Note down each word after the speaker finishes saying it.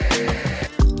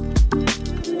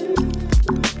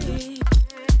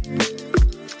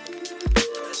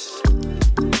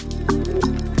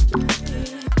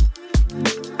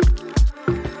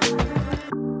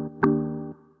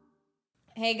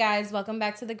Hey guys, welcome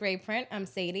back to the Gray Print. I'm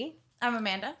Sadie. I'm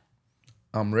Amanda.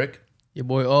 I'm Rick. Your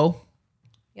boy O.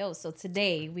 Yo, so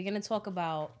today we're gonna talk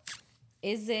about,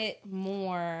 is it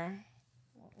more,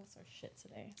 what's our shit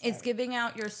today? It's giving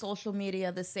out your social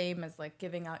media the same as like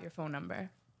giving out your phone number.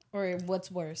 Or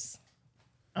what's worse?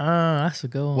 That's a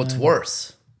good one. What's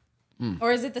worse?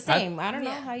 Or is it the same? I don't know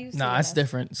how you say Nah, it's that.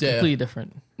 different. It's Yeah. completely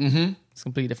different. Mm-hmm. It's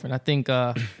completely different. I think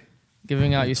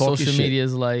giving out your Talk your social shit. media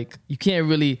is like, you can't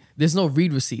really, there's no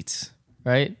read receipts,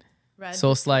 right? Red. So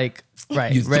it's like,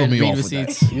 right, You threw read me read off with that.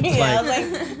 receipts. It's Yeah, I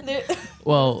like, was like,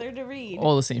 well, they're to read.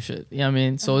 all the same shit. You know what I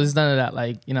mean? So it's none of that.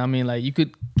 Like, you know what I mean? Like, you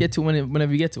could get to it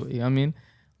whenever you get to it. You know what I mean?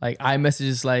 Like, iMessage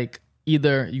is like,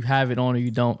 either you have it on or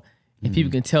you don't. And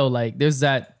people can tell, like, there's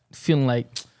that feeling like,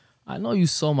 I know you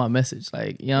saw my message.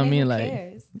 Like, you know what I mean? Who Like,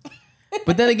 cares?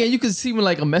 but then again, you can see when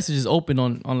like a message is open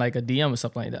on like a DM or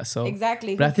something like that. So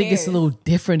Exactly, But who I think it's a cares? little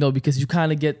different though, because you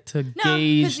kind of get to No,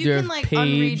 gauge because you their can like page.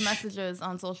 unread messages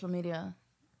on social media.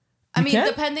 I You mean, can?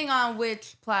 depending on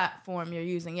which platform you're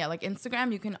using. Yeah, like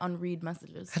Instagram, you can unread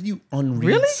messages. How do you unread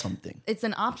Really? something? It's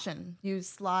an option. You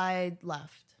slide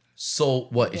left. So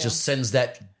what? It Yeah. just sends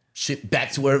that shit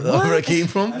back to wherever it came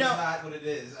from? No. That's not what it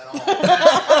is at all.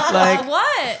 Like,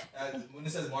 What? When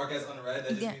it says mark as unread, that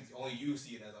just Yeah. means only you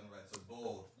see it as unread. So it's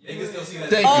bold. They can still see it as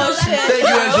Thank Oh, you. shit. Thank you,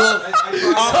 Angela.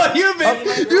 I You've been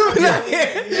out here.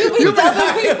 You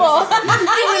telling people. I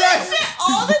do that shit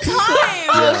all the time.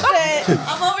 Oh shit.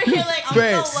 I'm over here like, I'm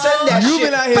Fred, so low. Send that You've shit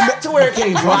been out here back to where it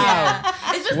came from. Yeah.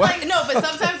 It's just like, no, but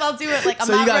sometimes I'll do it like I'm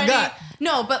So you not got ready. got.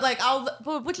 No, but like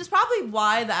which is probably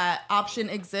why that option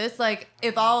exists. Like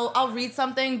if I'll read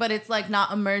something, but it's like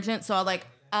not emergent, so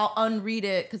I'll unread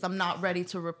it because I'm not ready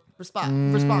to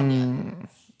respond yet.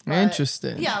 But,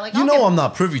 interesting. Yeah, like You I'll know get- I'm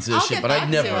not privy to this I'll shit, get but I back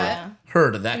to never it.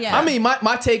 heard of that. Yeah. I mean,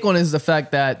 my take on it is the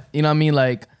fact that, you know what I mean,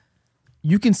 like,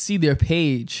 you can see their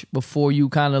page before you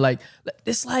kind of like,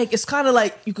 it's kind of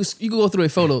like you could go through their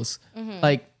photos.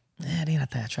 Like, they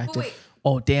not that attractive. wait.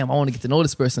 Oh, damn, I want to get to know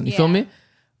this person. You feel Yeah. me?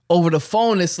 Over the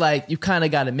phone, it's like you kind of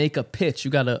got to make a pitch.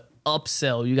 You got to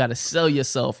upsell. You got to sell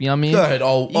yourself. You know what I mean? Go ahead.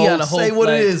 You gotta Say hope, what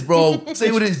like- it is, bro.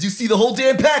 Say what it is. You see the whole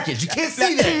damn package. You can't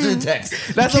see that in the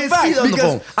text. That's you a can't see fact, that on the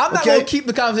because phone. I'm not okay? gonna keep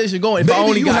the conversation going if Maybe I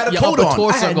only you got had a your coat upper on. I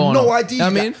torso had going no on. idea. You know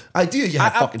what I mean? Idea you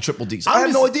had I- fucking triple D's. I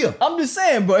had no idea. I'm just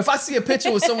saying, bro. If I see a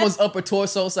picture with someone's upper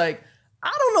torso, it's like,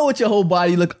 I don't know what your whole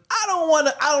body look. I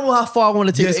don't know how far I want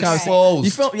to take You're this conversation. exposed.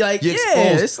 You feel like, You're yeah,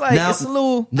 exposed. it's like, it's a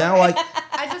little. Now I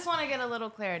I just want to get a little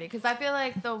clarity because I feel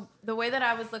like the way that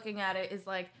I was looking at it is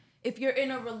like if you're in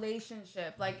a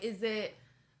relationship, like is it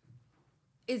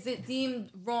deemed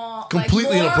wrong?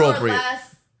 Completely like, more inappropriate. Or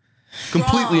less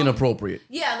completely wrong? inappropriate.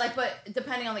 Yeah, like, but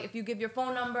depending on like if you give your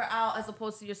phone number out as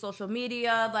opposed to your social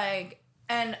media, like,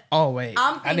 and Oh wait,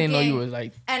 I didn't know you were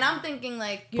like. and I'm thinking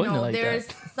like you Putting it know like there's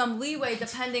that. some leeway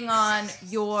depending on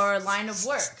your line of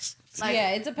work. Like, Yeah,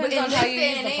 it depends in on this how you day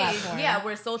use and the age, platform. Yeah,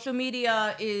 where social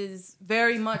media is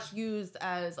very much used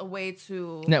as a way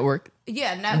to Network.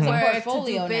 network, to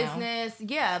portfolio do now. business.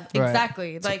 Yeah,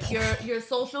 exactly. Like your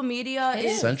social media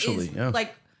is Essentially, is yeah.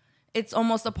 like it's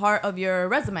almost a part of your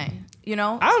resume. You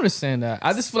know, I understand that.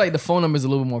 I just feel like the phone number is a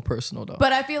little more personal though.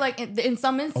 but I feel like in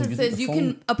some think instances, the you phone-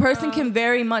 can a person can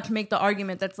very much make the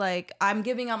argument that's like, I'm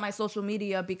giving out my social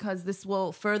media because this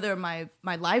will further my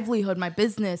livelihood, my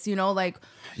business. You know, like,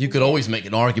 You could always make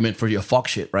an argument for your fuck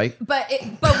shit, right? but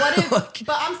what if?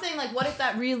 But I'm saying like, what if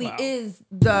that really is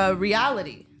the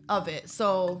reality of it?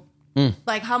 So,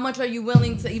 like, how much are you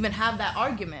willing to even have that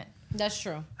argument? That's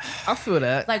true. I feel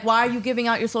that. Like, why are you giving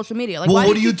out your social media? Like, Well, why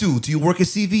what do you do? Do you work at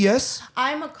CVS?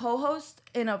 I'm a co-host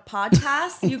in a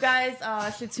podcast. You guys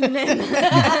should tune in.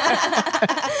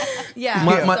 Yeah.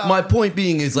 so My point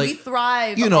being is we like,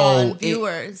 thrive you know, on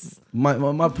viewers.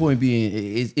 my point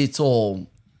being it's all,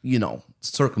 you know,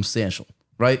 circumstantial,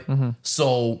 right?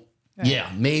 So yeah,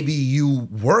 maybe you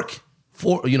work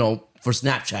for, you know, for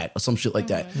Snapchat or some shit like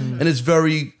that. And it's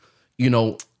very, you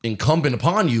know, incumbent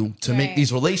upon you to make Right.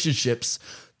 these relationships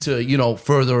to, you know,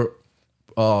 further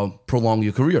prolong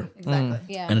your career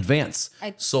Exactly. Yeah. and advance.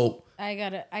 So I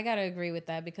gotta agree with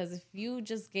that, because if you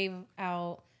just gave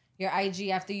out your IG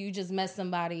after you just met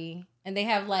somebody and they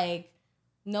have like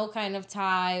no kind of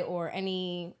tie or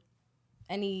any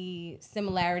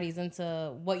similarities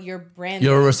into what your brand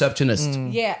you're a receptionist.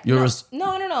 yeah You're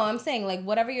no I'm saying like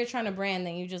whatever you're trying to brand,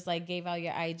 then you just like gave out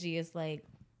your IG, is like,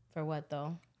 for what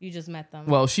though? You just met them.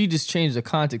 Well, she just changed the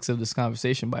context of this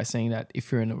conversation by saying that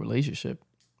if you're in a relationship,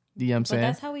 you know what I'm but saying?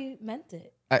 that's how we meant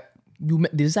it.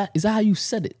 Is that how you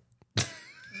said it?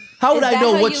 How would Is I that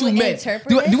know how what you meant? interpret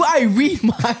Do, it? do I read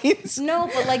minds? No,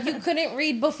 but like you couldn't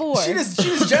read before. She just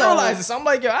generalized it. So I'm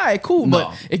like, all right, cool. No.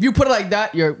 But if you put it like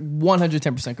that, you're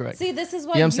 110% correct. See, this is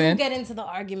why You know what you I'm saying? get into the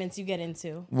arguments you get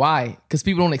into. Why? Because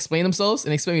people don't explain themselves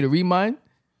and expect me to read mine.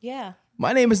 Yeah.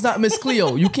 My name is not Miss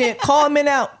Cleo. You can't call me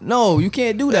out. No, you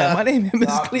can't do that. My name is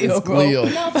Miss Cleo, Miss bro. Cleo.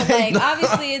 No, but like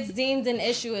obviously it's deemed an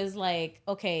issue as like,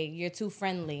 okay, you're too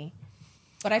friendly.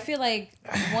 But I feel like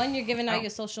one, you're giving out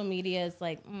your social media is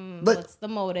like, what's the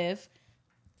motive?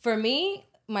 For me,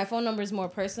 my phone number is more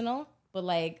personal. But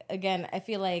like again, I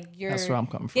feel like you're That's where I'm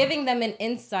coming from. giving them an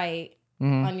insight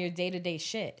on your day-to-day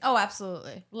shit. Oh,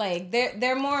 absolutely. Like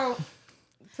they're more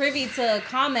privy to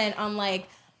comment on like,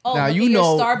 oh, Now, look you at your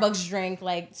know- Starbucks drink.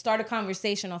 Like start a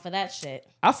conversation off of that shit.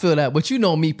 I feel that, but you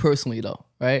know me personally though,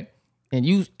 right? And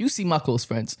you see my close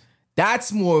friends.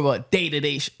 That's more of a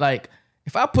day-to-day like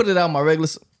if I put it out my regular,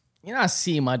 you're not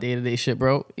seeing my day-to-day shit,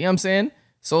 bro. You know what I'm saying?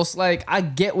 So it's like I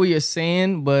get what you're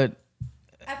saying, but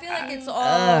I feel like it's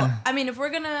all. I mean, if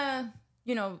we're gonna,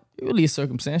 you know, it really is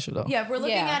circumstantial though. yeah, if we're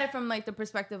looking Yeah. at it from like the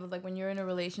perspective of like when you're in a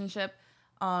relationship,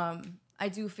 I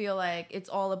do feel like it's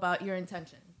all about your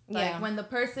intention. Like Yeah. when the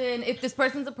person, if this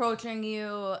person's approaching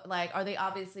you, like, are they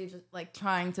obviously just like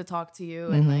trying to talk to you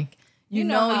and like, you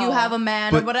know, how- you have a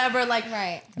man or whatever, like,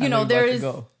 Right. you know, there is.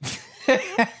 Well,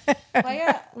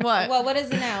 yeah. What? Well, what is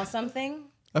it now? Something?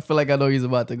 I feel like I know he's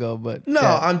about to go, but No,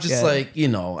 yeah, I'm just yeah. like, you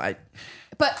know,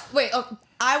 But wait,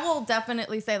 I will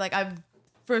definitely say like I've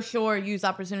for sure used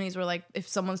opportunities where like if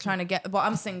someone's trying to get, well,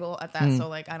 I'm single at that, so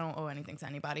like I don't owe anything to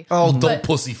anybody. don't But-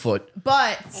 pussyfoot.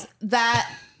 But that,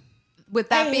 with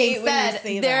that I being hate when you said,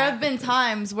 say there that. have been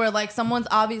times where like someone's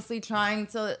obviously trying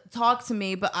to talk to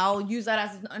me, but I'll use that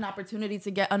as an opportunity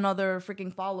to get another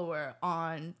freaking follower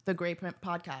on the Great Print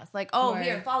podcast. Like, oh, Right.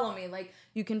 here, follow me. Like,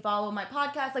 you can follow my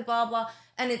podcast, like blah blah.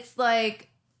 And it's like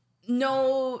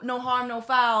no harm, no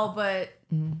foul, but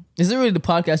Is it really the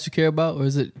podcast you care about, or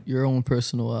is it your own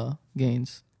personal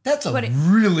gains? That's a What do-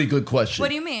 really good question. what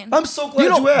do you mean? I'm so glad You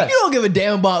you, don't, asked. you don't give a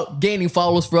damn about gaining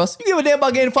followers for us. You give a damn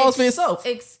about gaining followers for yourself.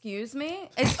 Excuse me?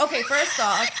 Okay, first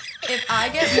off, if I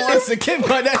get more It's a Kim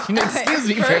Kardashian. Excuse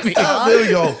me for First me. off- There we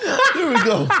go. There we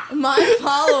go. my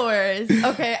followers,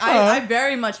 okay, I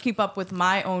very much keep up with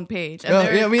my own page. And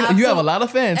there Yeah, I is mean, you have a lot of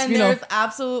fans. And you know, there's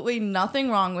absolutely nothing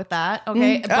wrong with that,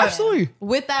 okay? But absolutely.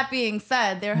 with that being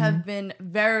said, there have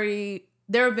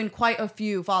been quite a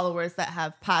few followers that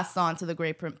have passed on to the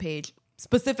Great Print page,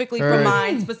 specifically from Heard.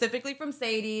 mine, specifically from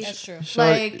Sadie. That's true.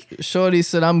 Like, Shorty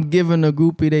said, "I'm giving a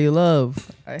groupie they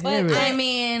love." I hear But it. I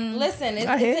mean, Listen, it's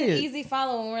I hear an you. easy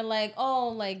follow when we're like, oh,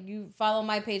 like you follow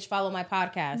my page, follow my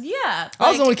podcast. yeah.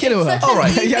 I was only kidding with her. it's such All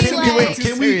right. an Yeah, easy, you like- way too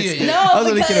Can we serious. get you? No, I was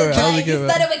only because kidding with her. I was only like, kidding you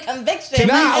with said her. it with conviction.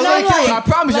 Nah, I was And only I'm kidding with her. like,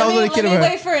 I promise you I was only let kidding me with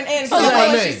her. wait for an answer. I was Like, like,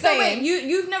 what wait. she's So saying. wait,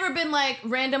 you've never been like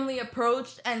randomly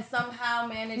approached and somehow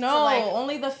managed to No, like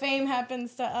only the fame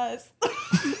happens to us.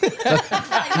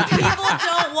 people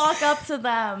don't walk up to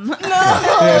them.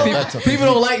 Yeah, people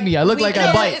don't like me. I look like I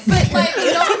No, bite. But like,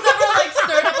 no one's ever like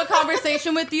stirred up a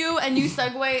conversation with you and you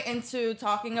segue into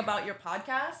talking about your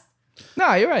podcast.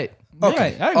 Nah, you're right. You're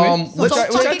Okay. right. I agree. Let's-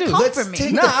 don't what fucking I do? come let's for me.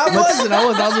 take Nah, the- I wasn't. I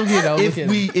was only kidding. I was if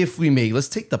kidding. we may, let's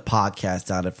take the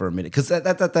podcast out of it for a minute because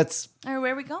that's All right,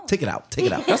 where we go? take it out. Take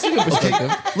it out. That's a good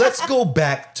perspective. Let's go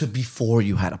back to before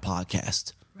you had a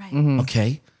podcast. Right.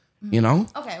 Okay, you know,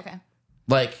 Okay.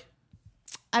 like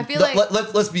I feel like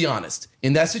let's be honest.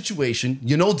 In that situation,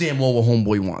 you know damn well what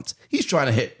homeboy wants. He's trying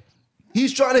to hit.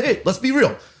 Let's be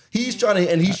real. He's trying to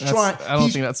hit, and he's trying. I don't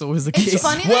think that's always the case. it's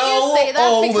funny Well, that you say that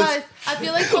oh, because let's- I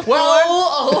feel like before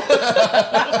Well,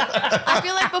 I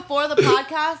feel like before the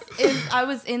podcast, if I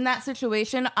was in that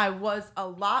situation, I was a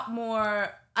lot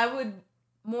more. I would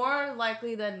more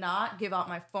likely than not give out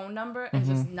my phone number and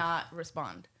just not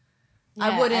respond. Yeah,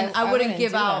 I wouldn't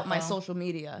give do out that, my though. social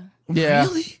media. Yeah.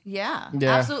 really? Yeah,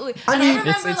 Yeah. absolutely. I And mean, I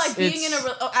remember it's- like being in a.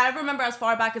 it's- I remember as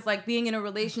far back as like being in a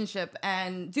relationship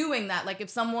and doing that. Like if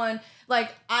someone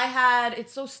like I had,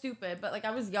 it's so stupid, but like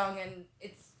I was young and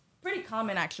it's pretty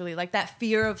common actually. Like that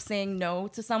fear of saying no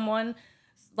to someone.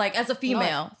 Like as a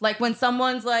female, like when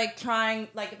someone's like trying,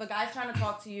 like if a guy's trying to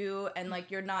talk to you and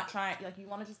like you're not trying, like you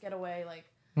want to just get away, like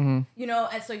you know,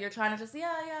 and so you're trying to just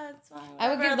yeah, it's fine. I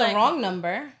would whatever, give the like- wrong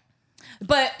number.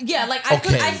 But yeah, like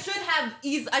Okay.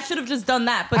 I should have just done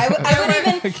that. But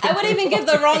I would even give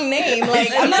the wrong name. Like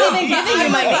I'm not even giving you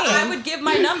my I name. would give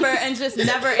my number and just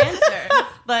never answer.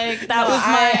 Like that was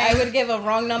I my. would give a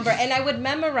wrong number, and I would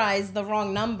memorize the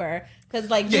wrong number because,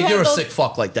 like, Yeah, have you're a those- sick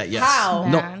fuck like that. Yes. How?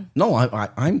 Man. No.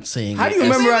 I'm saying. How do you it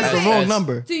as- memorize wait, the wait, wrong wait.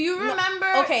 number? Do you remember?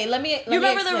 Okay, let me. You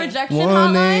remember the explain. rejection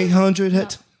 1-800 hotline?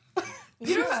 hit.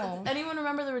 You No. anyone remember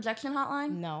remember the rejection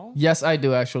hotline? No. Yes, I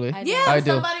do actually. I do. Yeah, I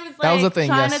do. somebody was That was a like thing,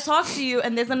 trying yes. to talk to you,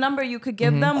 and there's a number you could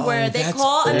give them where they that's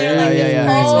call and they're Yeah, like, yeah, this yeah.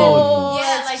 person- Oh, yeah,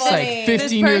 that's like It's like funny.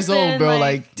 15 years old, person, bro. like,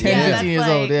 Like 10, yeah, 15 years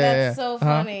that's old. like- Yeah, That's yeah. so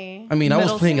funny. I mean, I was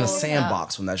Middle playing in a school.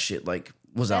 sandbox when that shit like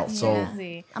was out. That's So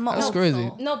crazy. I'm an That's old crazy.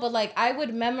 soul. No, but like I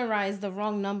would memorize the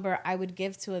wrong number I would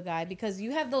give to a guy because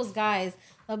you have those guys.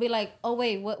 They'll be like, "Oh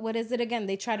wait, what is it again?"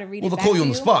 They try to read well, it they'll back call you to on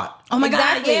the spot. Oh my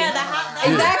Exactly. god, yeah, that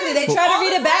Exactly. They try to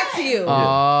read it back to you.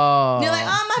 Oh. You're like,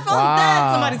 oh, my phone's Wow.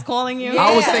 dead. Somebody's calling you. Yeah.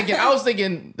 I was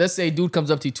thinking, let's say a dude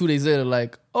comes up to you 2 days later,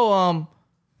 like, oh,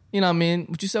 you know what I mean?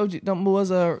 What you said what your number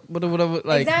was, whatever.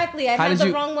 Like, Exactly. I how had did the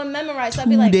you- wrong one memorized. I'd 2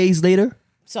 be like, days later?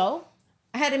 so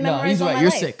I had it No, memorized he's all right. my You're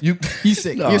life. sick. You He's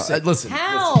sick. No, You're sick. listen.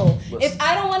 How? If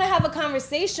I don't want to have a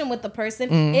conversation with the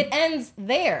person, it ends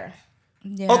there.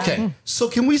 Yeah. Okay, so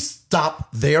can we stop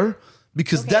there?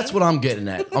 Because that's Okay. what I'm getting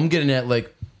at. I'm getting at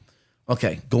like,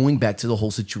 okay, going back to the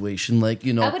whole situation, like,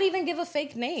 you know, I would even give a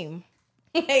fake name.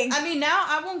 Like, I mean, now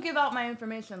I won't give out my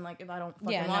information, like, if I don't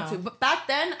fucking Yeah, want no. to. But back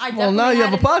then, I definitely Well, now you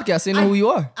have a had an- podcast. They know who you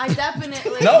are. I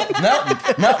definitely...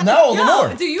 now all the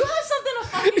more. do you have something to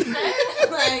fucking say?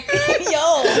 Like,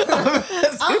 yo,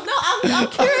 I'm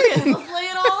curious. Let's lay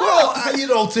it all Well, out. you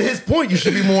know, to his point, you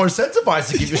should be more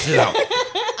incentivized to keep your shit out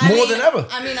more than ever.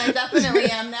 I mean, I definitely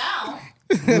am now.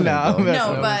 Nah, I'm messing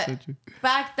No, up but with you.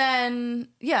 back then,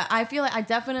 yeah, I feel like I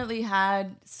definitely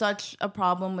had such a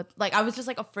problem with, like, I was just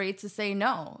like afraid to say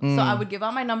no. So I would give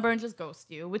out my number and just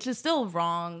ghost you, which is still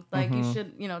wrong. Like, you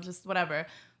should, just whatever.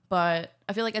 But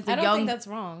I feel like as a I don't young, think that's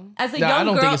wrong. as a Nah, young I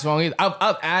don't girl, think it's wrong either.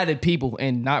 I've added people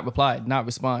and not replied, not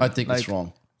responded. I think it's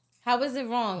wrong. How is it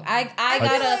wrong? I like-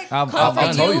 gotta I've come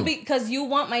done for it. you because you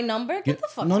want my number. Get the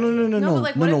fuck. No, out no, of no, here. no, No, no, but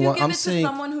like, no, what no. if you What give I'm it to saying,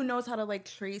 someone who knows how to like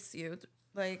trace you?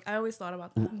 Like, I always thought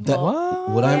about that. what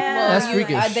I'm, Well, That's you-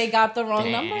 freakish. they got the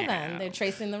wrong number then. They're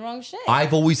tracing the wrong shit.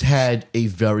 I've always had a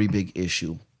very big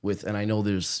issue with, and I know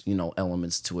there's,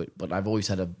 elements to it, but I've always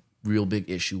had a real big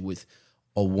issue with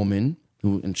a woman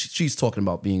who, and she's talking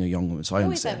about being a young woman, so I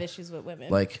always have understand. issues with women.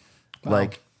 Like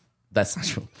that's not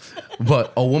true.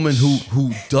 But a woman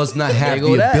who does not have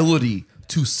go the that. ability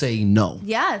to say no.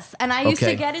 Yes, and I used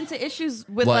Okay. to get into issues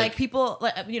with Like- like people,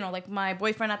 like like my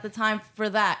boyfriend at the time for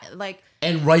that. Like,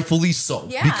 And rightfully so.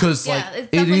 Yeah, Because yeah, like it's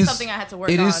it definitely is something I had to work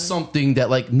It on. is something that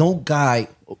like no guy,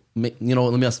 let me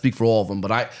not speak for all of them,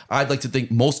 but I'd like to think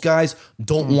most guys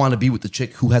don't want to be with the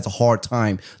chick who has a hard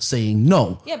time saying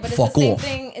no. yeah, but it's fuck the same off.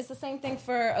 thing. It's the same thing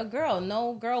for a girl.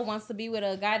 No girl wants to be with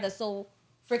a guy that's so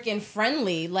freaking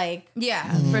friendly. Like, yeah,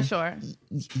 for sure.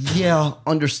 Yeah,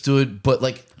 understood, but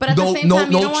like But at no, the same no,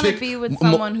 time, no you don't want to chick- be with mo-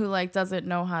 someone who like doesn't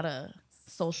know how to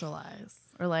socialize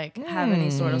or like have any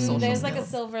sort of social. there's like a skills.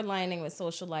 silver lining with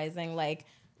socializing. Like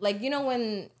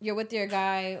when you're with your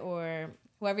guy or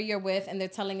whoever you're with and they're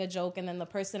telling a joke and then the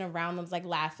person around them's like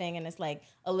laughing and it's like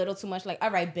a little too much. Like, all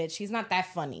right, bitch, he's not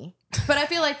that funny. But I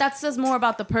feel like that says more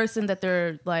about the person that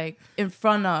they're like in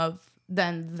front of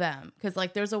than them, because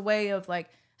like there's a way of like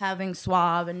having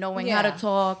suave and knowing how to Yeah.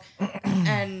 talk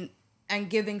and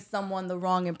giving someone the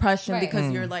wrong impression Right.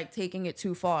 because you're like taking it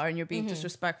too far and you're being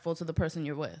disrespectful to the person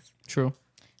you're with. True.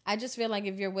 I just feel like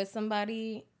if you're with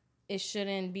somebody, it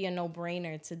shouldn't be a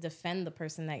no-brainer to defend the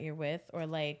person that you're with or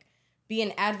like be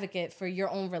an advocate for your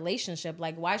own relationship.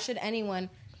 Like, why should anyone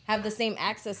have the same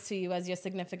access to you as your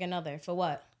significant other? For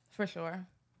what? For sure.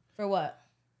 For what?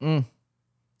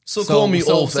 So call me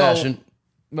old fashioned.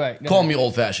 Right. Call me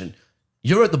old fashioned.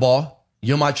 You're at the bar.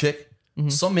 You're my chick. Mm-hmm.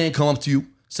 Some man come up to you,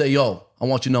 say, "Yo, I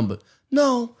want your number."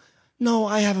 No,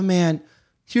 I have a man.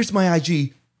 Here's my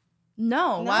IG.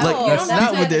 No, Like, you that's don't not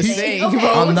have to what they're say- saying, okay, bro.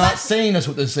 I'm but not saying that's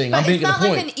what they're saying. I'm but it's making a not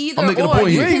point. like an either I'm making or. a point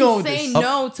You here. Where you going can with say this?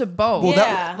 no to both. Well,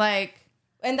 Yeah. like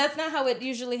And that's not how it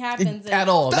usually happens. At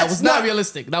all. That That's was not not-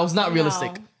 realistic. That was not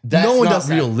realistic. That's no one not does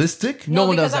that. realistic. No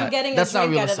one because does I'm that. getting That's a not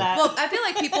drink out of realistic. that. well, I feel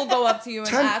like people go up to you and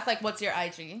Time- ask like, "What's your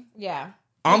IG?" Yeah.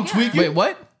 I'm Yeah. tweaking. Wait,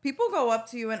 what? People go up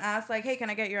to you and ask like, "Hey, can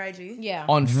I get your IG?" Yeah.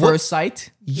 On first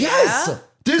sight? Yes. Yeah.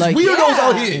 There's Like- weirdos Yeah.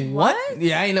 out here. What?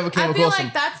 Yeah, I ain't never came I feel across like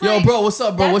him. that's Yo, like- bro, what's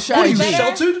up, bro? What's your What are IG? you, better-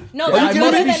 sheltered? No, Are you that's kidding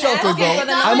better me? than sheltered, asking bro. for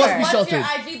the not I number. must be what's sheltered.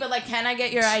 your IG, but like, can I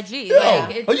get your IG? Yo,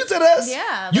 Like, it's, are you dead ass?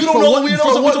 Yeah, You like- don't For know what- what weirdos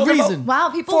for I'm what talking reason? about? wow,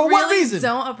 people For what really reason?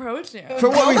 don't approach you. For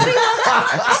what reason?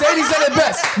 Sadie said it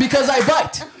best. Because I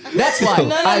bite. That's why.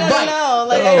 No, I bite. no.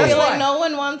 Like, Oh. I feel Why? like no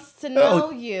one wants to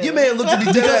know you. Your man looked at me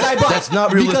dead Because I ass. bite. That's not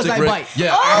Because realistic, I Rick. bite.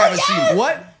 Yeah, I haven't seen it.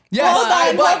 What? Yes, Hold I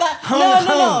on, bite. hold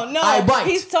on. No. I bite.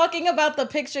 He's talking about the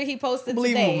picture he posted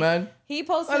Unbelievable, today. man. He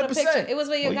posted 100%. a picture. It was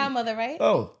with your godmother, right?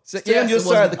 Oh, stay Yes, on your it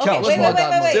side of the was- couch. Okay,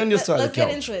 wait. Stay on your side of Let's the get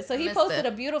couch. into it. So he Missed posted it.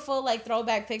 a beautiful like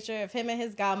throwback picture of him and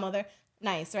his godmother.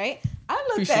 Nice, right? I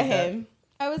looked Appreciate at that. him.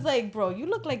 I was like, bro, you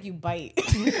look like you bite.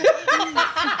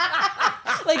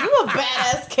 Like, you a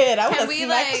badass kid. I Can was we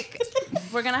like?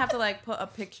 We're gonna have to like put a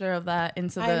picture of that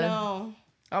into the. I know.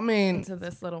 I mean, Into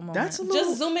this little moment. that's a little.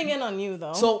 Just zooming in on you,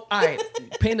 though. So, all right,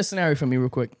 paint a scenario for me real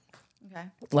quick. okay.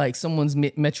 Like someone's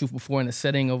met you before in a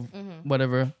setting of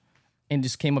whatever, and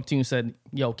just came up to you and said,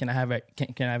 "Yo, can I have it?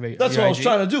 Can I have it?" That's what I was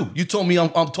trying to do. You told me I'm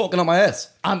talking on my ass.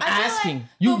 I'm I feel asking like-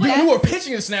 you. but You wait, were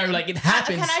pitching a scenario like it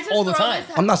happens Can I just all the throw time.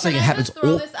 This, I'm not saying can it I happens just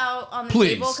throw all- this out on the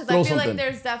Please, table because throw I feel something.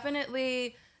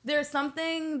 like there's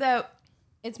something that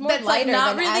it's more that's like lighter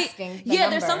not than really. asking. Yeah,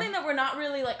 The there's number. something that we're not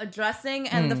really like addressing,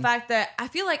 and the fact that I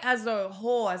feel like as a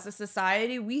whole, as a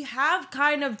society, we have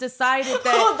kind of decided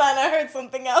that Hold on, I heard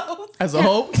something else. As a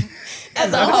whole,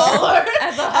 as a whole,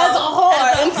 As a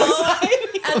whore in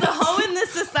society. as a whole in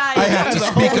this society, I have to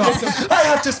speak up. I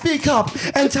have to speak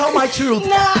up and tell my truth.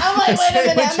 Nah, I'm like, wait a Say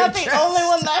minute. what I'm not the you're only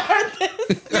one that heard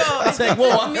this. yo, it's like, whoa,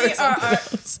 I me heard or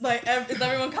like is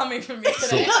everyone coming for me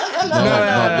today?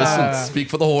 No, listen. Speak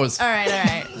for the horse. All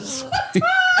right.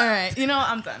 All right. You know,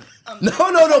 I'm done.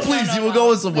 No, please. You were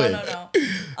going somewhere.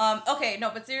 No. Okay,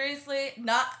 no, but seriously,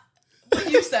 not what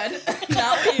you said.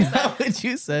 Not what you said. what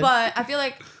you said. But I feel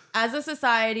like as a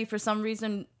society, for some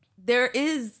reason, there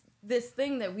is this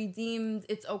thing that we deemed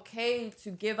it's okay to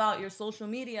give out your social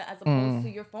media as opposed to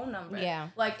your phone number. Yeah.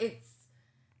 Like it's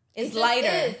It's just lighter.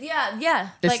 is. Yeah.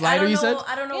 It's like, lighter, I don't you know, said?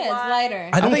 I don't know Yeah, why. it's lighter.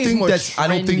 I don't think it's think more that's. I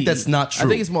don't think trendy. that's not true. I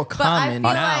think it's more But common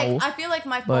now. I feel like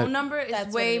my but phone number is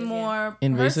That's way what it is, more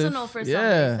Invasive? personal for some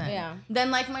Yeah. reason Yeah. than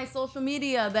like my social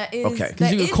media that is Okay. 'Cause Because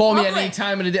that you is can call me at public. any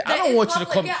time of the day. I That don't is want you to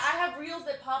public. come. Yeah, I have reels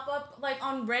that pop up like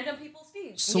on random people's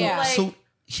feeds. So, Yeah. Like, so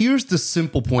here's the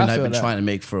simple point I I've feel been that. trying to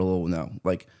make for a little now.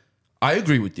 Like, I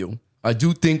agree with you. I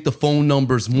do think the phone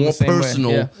number's more same way,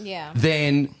 personal yeah. Yeah.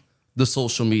 than the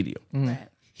social media. right.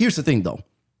 Here's the thing, though.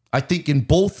 I think in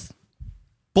both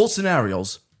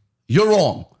scenarios, you're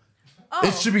wrong.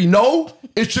 It should be no.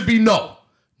 It should be no.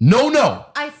 No.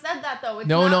 I said that though. It's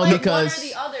No, not no, like because- one or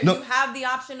the other. No. You have the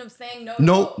option of saying no.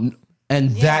 No.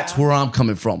 And that's where I'm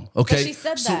coming from. Okay. she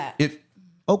said So that. If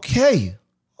okay,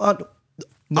 I'm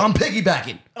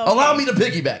piggybacking. Allow me to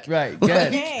piggyback. Right, go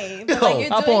ahead. Hey, but Yo, like you're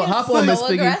hop doing on- it hop on, so Miss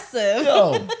Piggy. aggressive.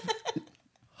 Yo.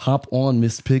 Hop on,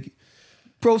 Miss Piggy.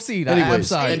 Proceed. I'm Anyways,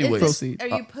 sorry. anyways. Proceed. Are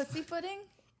you pussyfooting?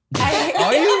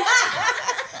 Are you?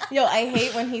 Yo, I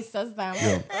hate when he says that.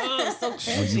 I'm like, oh, it's so Oh,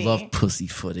 cringy. you love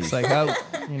pussyfooting. It's like how?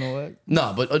 You know what?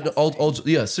 No, but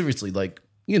yeah, seriously, like,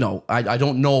 you know, I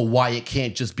don't know why it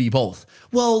can't just be both.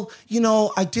 Well, you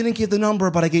know, I didn't give the number,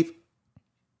 but I gave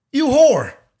you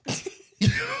whore.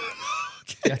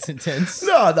 That's intense.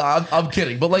 No, I'm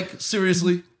kidding. But like,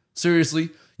 seriously,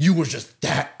 you were just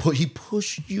that he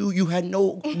pushed you. You had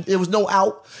there was no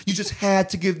out. You just had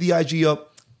to give the IG up.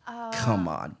 Come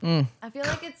on. I feel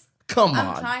like it's. Come I'm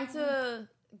on. trying to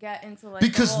get into like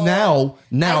Because the whole,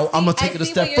 now I'm gonna I take it a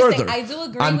see step what you're further. saying. I do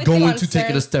agree I'm with you going on to take it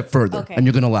certain- a step further, Okay. and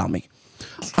you're gonna allow me.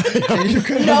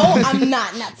 No, I'm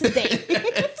not. Not today.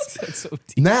 That's so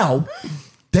deep. Now,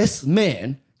 this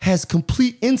man has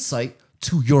complete insight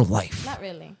to your life. Not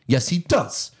really. Yes, he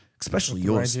does. Especially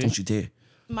yours, IG? don't you dare.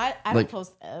 I Like- don't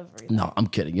post everything. No, I'm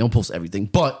kidding. You don't post everything,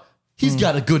 but he's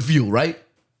got a good view, right?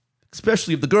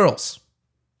 Especially of the girls.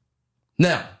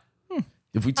 Now,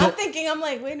 if we I'm talk, thinking. I'm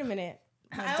like, wait a minute.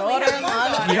 My I only daughter, have mom.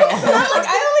 one I'm like,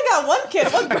 I only got one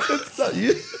kid. One girl.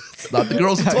 it's not the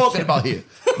girls we're talking about here.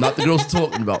 Not the girls we're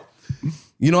talking about.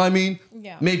 You know what I mean?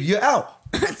 Yeah. Maybe you're out.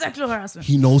 sexual harassment.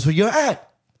 He knows where you're at.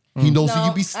 He knows where No,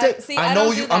 you be staying. see, I I know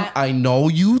don't you. do that. I know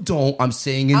you don't. I'm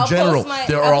saying in I'll general, post my-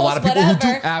 there I'll are a lot of post people who do.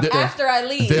 whatever there- after I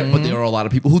leave. But there are a lot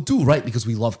of people who do, right? Because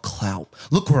we love clout.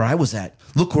 Look where I was at.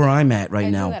 Look where I'm at right I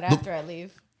now. do that Look, after I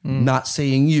leave. not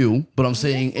saying you, but I'm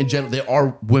saying in general, there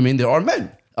are women, there are men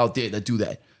out there that do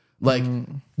that. Like,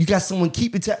 you got someone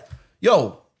keep it.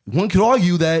 Yo, one could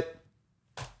argue that,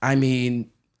 I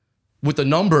mean, with the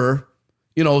number,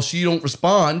 you know, she don't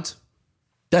respond.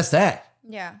 That's that.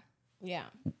 Yeah. Yeah.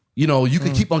 You know, you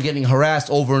could keep on getting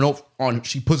harassed over and over.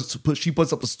 She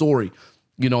puts up a story.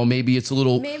 You know, maybe it's a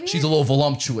little. Maybe she's a little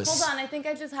voluptuous. Hold on, I think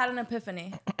I just had an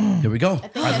epiphany. Here we go.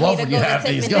 I I love need when to you go to have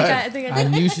these. Tiffany. Go ahead. I think I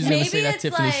knew she was gonna Maybe say that it's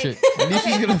Tiffany like- shit. I knew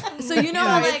she was gonna. So you know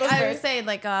how like it's I okay. would say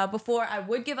like before I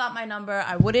would give out my number,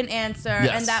 I wouldn't answer,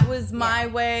 Yes. and that was my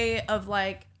way of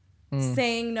like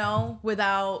saying no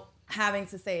without having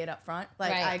to say it up front.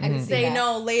 Like Right, I I could can see say that.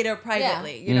 no later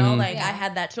privately, you know, like Yeah. I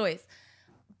had that choice.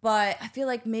 But I feel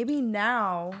like maybe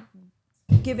now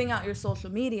giving out your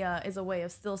social media is a way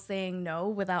of still saying no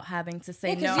without having to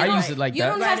say no. I use it like you that.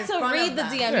 don't Right have in to front read of the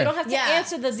them. DM. Yeah. You don't have to Yeah.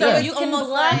 answer the So DM. it's You can almost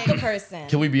block like- the person.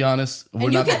 Can we be honest? We're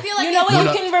And you not. can, feel like you know it's- what?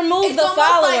 we're You can remove It's the almost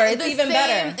follower. like It's the even same-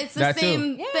 better. It's the That too.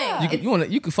 same Yeah.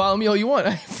 thing. You can follow me all you want.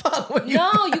 I ain't following you.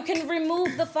 No, you can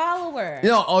remove the follower.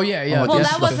 No, oh yeah, yeah. Oh, Well, yes,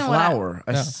 that the wasn't what I- flower.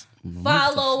 I s-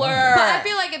 Follower. But I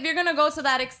feel like if you're gonna go to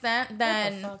that extent,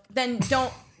 fuck? then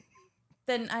don't.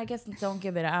 Then I guess don't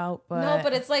give it out. But No,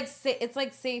 but it's like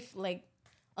safe. Like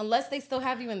unless they still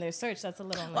have you in their search, that's a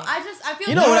little. Like, I feel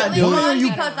You know what I partly do? one You-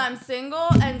 because I'm single,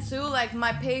 and two, like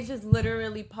my page is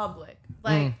literally public.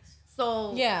 Like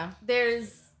so, Yeah.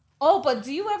 There's oh, but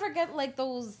do you ever get like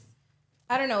those?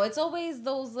 I don't know. It's always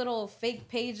those little fake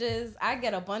pages. I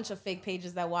get a bunch of fake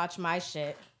pages that watch my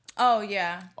shit. oh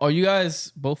yeah, Are you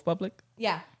guys both public?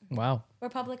 Yeah, Wow. we're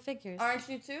public figures. aren't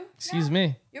you too? Excuse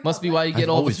me. You're Must be public. why you get I've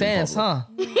all the always been fans, huh?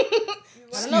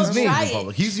 Excuse me. Try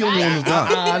it. He's the only one who's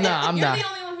not. Nah, I'm You're not. the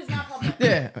only one who's not public.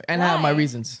 Yeah, and I have my Why?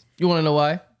 reasons. You want to know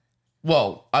why?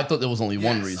 Well, I thought there was only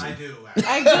one Yes, reason. I do.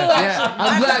 I do. Yeah,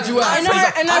 I'm glad you asked. And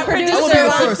our I'm gonna be producer the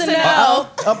wants first. to know.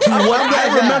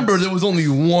 I remember there was only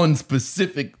one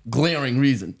specific glaring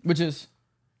reason. Which is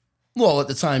Well, at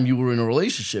the time you were in a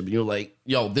relationship and you're like,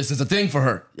 yo, this is a thing for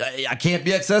her. I can't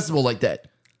be accessible like that.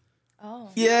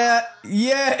 yeah,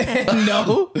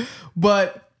 no.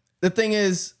 But the thing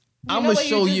is, I'm know gonna what you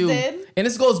show just you, did? and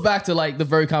this goes back to like the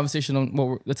very conversation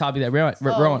on the topic that we're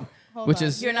on, which on.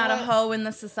 is You're not a hoe in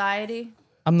the society.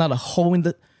 I'm not a hoe in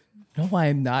the. No, I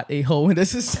am not a hoe in the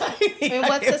society. In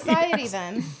what society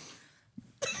then?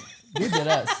 You did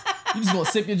us. You just gonna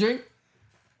sip your drink?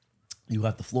 You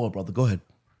have the floor, brother. Go ahead.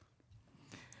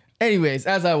 Anyways,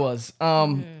 as I was,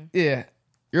 yeah,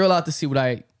 you're allowed to see what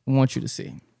I want you to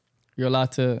see. You're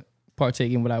allowed to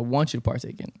partake in what I want you to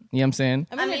partake in. You know what I'm saying?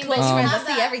 I mean, I you're mean, close like, you friends. have I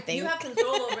see that- everything. You have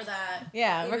control over that.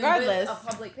 Yeah, even regardless. with a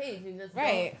public page, you just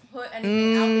Right. don't put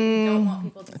anything out that you don't want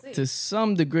people to see. To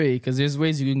some degree, because there's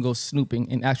ways you can go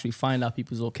snooping and actually find out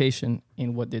people's location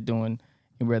and what they're doing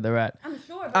and where they're at. I'm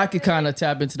sure. but I I could feel kind of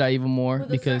tap into that even more with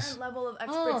a because certain level of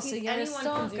Oh, expertise, so you're a anyone can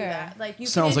do stalker. that. Like you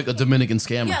Sounds can, like a Dominican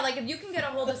scammer. yeah, like if you can get a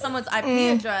hold of someone's IP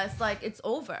address, like it's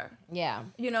over. Yeah.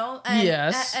 You know, and,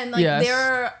 Yes, and like yes. there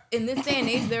are in this day and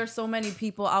age, there are so many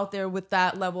people out there with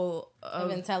that level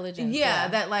Of intelligence. Yeah,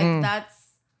 that like that's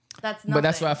nothing. but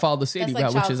that's why I follow the safety That's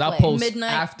like route, which is child's I play. post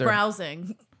midnight after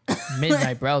browsing.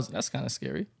 midnight browsing. That's kind of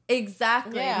scary.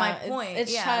 Exactly, Yeah, my point.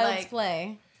 It's yeah, child's like,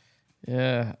 play.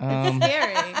 Yeah.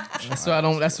 scary. That's why I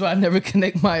don't. That's why I never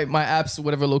connect my apps to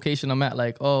whatever location I'm at.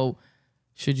 Like, oh,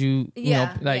 should you? You Yeah.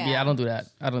 know, like, Yeah. yeah, I don't do that.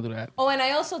 I don't do that. Oh, and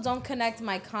I also don't connect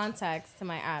my contacts to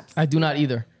my apps. I do not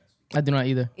either. I do not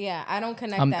either. Yeah, I don't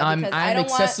connect I'm that because I don't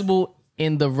accessible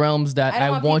in the realms that want. I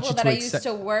don't want you people to that I used accept.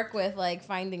 to work with, like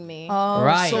finding me. Oh,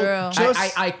 Right. true.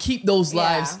 I keep those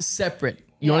lives Yeah. separate.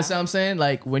 You Yeah. understand what I'm saying?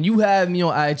 Like when you have me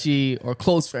on IG or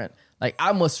close friend, like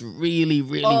I must really,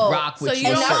 really rock with so you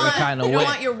you a don't certain want, kind of you way. don't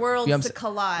want your worlds You know what I'm to saying?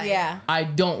 collide. Yeah. I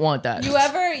don't want that. You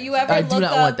ever I do looked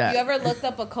not up want that. you ever looked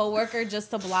up a coworker just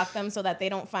to block them so that they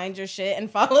don't find your shit and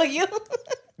follow you?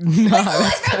 Nah, I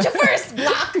found your first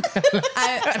block.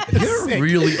 You're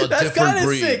really a different kinda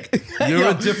breed. sick. You're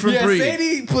a different breed.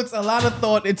 Sadie puts a lot of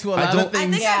thought into a lot don't- of I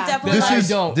things. think Yeah. I definitely This like, is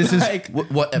don't. This is Like,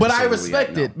 what but I episode are we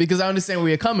respect at it because I understand where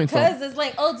you're coming from. Because it's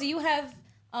like, oh, do you have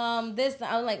this?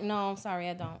 I'm like, no, I'm sorry,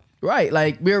 I don't. Right?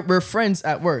 Like we're friends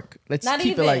at work. Let's Not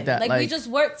keep even it like that. Like we just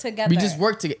work together. we just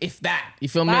work together. If that, you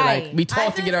feel me? Right. Like we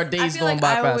talk to get our I days feel going like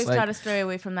by I fast. always Like, try to stray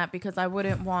away from that because I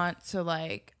wouldn't want to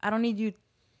like. I don't need you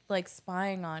like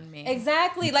spying on me.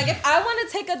 Exactly. Like if I want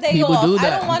to take a day people off, do I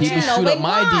that. don't want People you shoot knowing up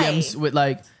my why. DMs with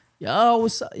like, yo,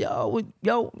 what's up?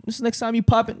 Yo, this next time you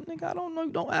popping, nigga, I don't know.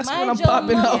 Don't ask me when I'm Mind your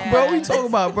popping up, mouth. bro. What you talking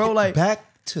about, bro? Like, Back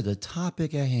to the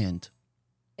topic at hand.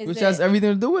 Is which it- has everything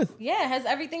to do with. Yeah, it has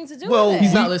everything to do Well, with it.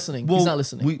 He's not listening. He's not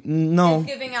listening. No. Is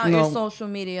giving out no. your social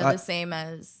media the same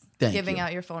as Thank giving you.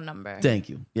 out your phone number. Thank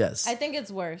you. Yes. I think it's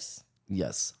worse.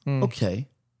 Yes. Hmm. Okay.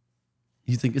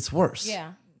 You think it's worse?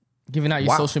 Yeah. Giving out your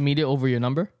Wow. social media over your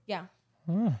number. Yeah.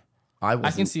 I I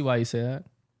can see why you say that.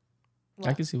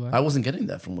 I can see why. I wasn't getting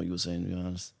that from what you were saying, to be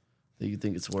honest. That you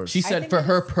think it's worse. She said think for it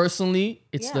her is. personally,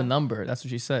 it's Yeah. the number. That's what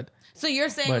she said. So you're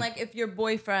saying But- like if your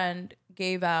boyfriend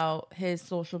gave out his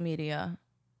social media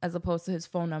as opposed to his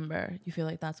phone number, you feel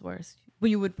like that's worse. Well,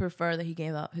 you would prefer that he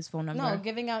gave out his phone number. No,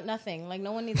 giving out nothing. Like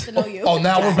no one needs to know you. Oh,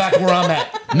 now we're back where I'm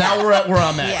at. Now we're at where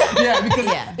I'm at. Yeah, because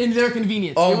Yeah. in their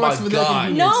convenience. Oh It works my for their God.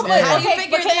 convenience. No, but Yeah. How you Okay,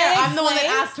 figure but can there? I I'm the one that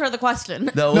explain? asked her the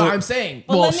question. No, No, I'm saying.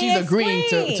 But Well, let me she's agreeing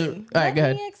to. explain. All right, Let go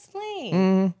ahead. me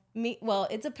explain. Me, well,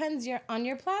 it depends on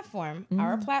your platform.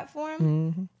 Our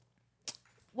platform.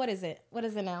 What is it? What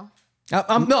is it now?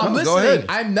 I'm Go listening. ahead.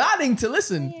 I'm nodding to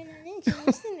listen.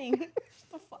 listening.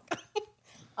 The fuck?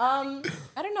 I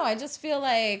don't know. I just feel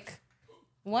like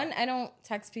one, I don't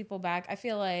text people back. I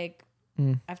feel like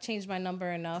I've changed my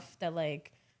number enough that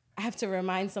like I have to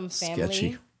remind some family.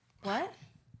 Sketchy. What?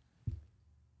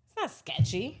 It's not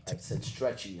sketchy. I said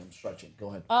stretchy. I'm stretching. Go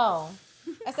ahead. Oh,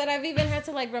 I said I've even had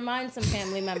to like remind some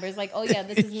family members, like, oh yeah,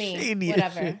 this is me, Shady as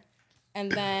whatever. shit.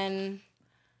 And then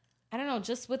I don't know,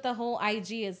 just with the whole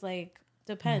IG is like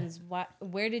depends.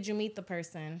 Where did you meet the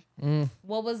person?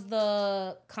 What was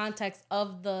the context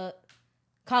of the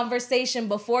conversation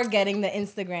before getting the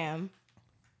Instagram?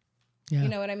 Yeah. You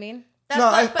know what I mean? No,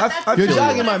 I You're feel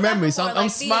jogging you. my memory, so I'm the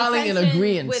smiling in intention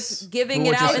agreement with giving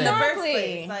with it what out you're in the saying. first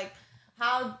Exactly. place. Like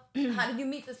how did you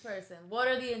meet this person? What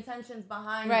are the intentions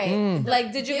behind Right. it?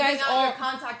 Like, did you Giving guys out all your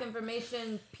contact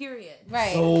information? Period.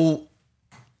 right? So,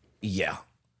 yeah.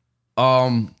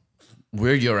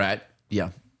 Where you're at, yeah.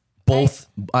 Both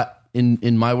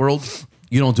in my world,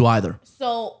 you don't do either.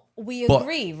 So we But-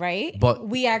 agree, right? but-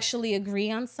 we actually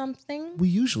agree on something. We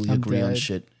usually I'm agree on dead.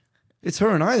 shit. It's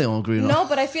her and I that don't agree on. No,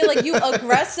 but I feel like you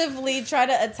aggressively try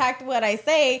to attack what I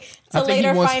say to I think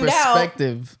later he wants find out.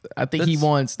 perspective. I think he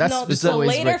wants. That's No, just to always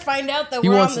later Rick. find out that He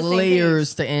we're wants on the same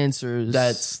layers to answers.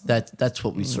 That's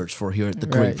what we search for here at the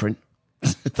Great Right. Print.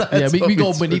 yeah. That's We what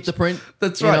go search. beneath the print.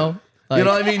 That's you right. know? You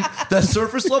know what I mean? That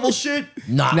surface level shit,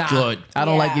 not Nah, good. I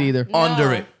don't like it Yeah. either. No.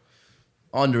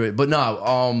 Under it. But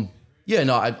no, yeah,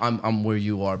 no, I'm where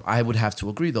you are. I would have to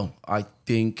agree though. I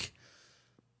think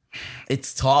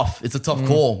it's tough. It's a tough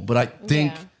call, but I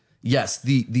think Yeah. yes,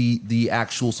 the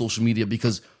actual social media,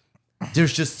 because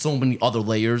there's just so many other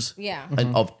layers Yeah.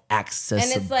 and of And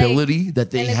accessibility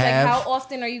that they and it's have. like, how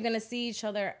often are you going to see each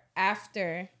other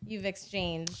after you've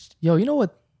exchanged? Yo, you know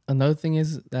what? Another thing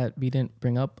is that we didn't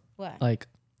bring up. What? Like,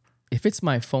 if it's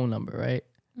my phone number, right?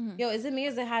 Yo, is it me or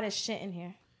is it hot as shit in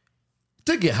here?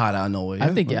 to get hot out of nowhere.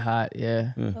 I think you're hot.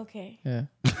 Yeah, Okay. yeah.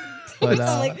 But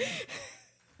Like,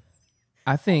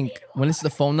 I think when it's the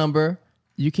phone number,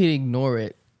 you can ignore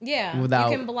it. yeah, Without-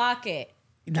 you can block it.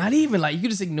 Not even like you can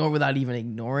just ignore without even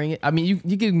ignoring it. I mean, you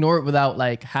can ignore it without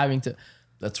like having to.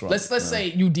 That's right. Let's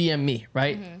say you DM me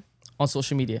right on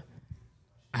social media.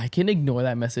 I can ignore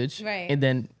that message, Right. and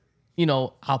then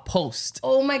I'll post.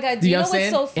 Oh my God. Do Do you you know know what I'm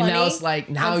what's saying? so funny? And now it's like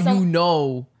now When some- you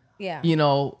know. Yeah.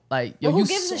 Like yo, Well, who you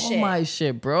gives a saw shit? my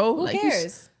shit, bro. Who Like,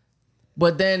 cares?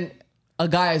 But then a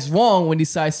guy is wrong when he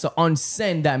decides to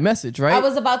unsend that message, right? I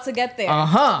was about to get there.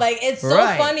 Uh-huh. Like, it's so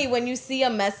Right. funny when you see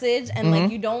a message and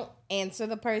like you don't answer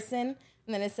the person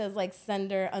and then it says like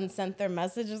sender unsent their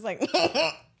message. It's like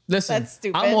Listen, That's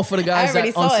stupid. I'm all for the I guys already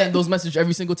that saw unsend it. those messages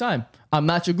every single time. I'm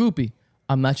not your groupie.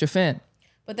 I'm not your fan.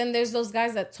 But then there's those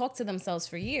guys that talk to themselves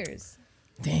for years.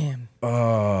 Damn.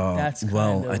 That's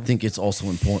well, I think it's also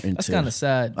important that's to. kind of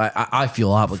sad. I feel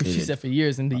She obligated. said for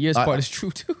years, and the years part is true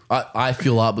too. I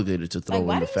feel obligated to throw Like,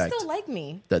 why in do the you fact still like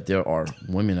me? that there are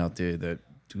women out there that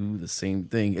do the same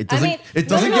thing. It I doesn't. mean, it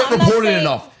doesn't no, get I'm not reported saying-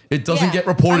 enough. It doesn't Yeah, get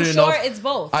reported I'm enough. sure it's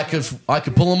both. I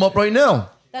could pull them up right now.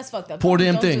 That's fucked up. Poor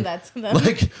damn Don't thing. do that to them.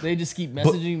 Like They just keep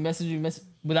messaging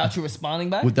without you responding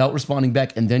back. without responding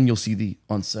back, and then you'll see the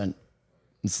unsent.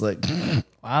 It's like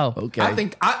Wow. Okay. I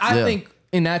think I Yeah. think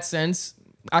in that sense,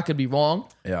 I could be wrong.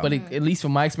 Yeah. But at least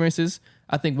from my experiences,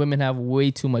 I think women have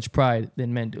way too much pride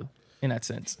than men do in that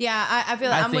sense. Yeah, I feel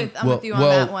like I I'm think- with you on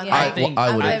well, that one. Yeah. Like, I think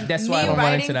I would- that's why I me don't run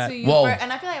writing into that. to you Well-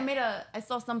 and I feel like I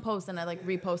saw some post and I like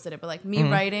reposted it, but like me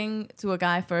writing to a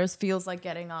guy first feels like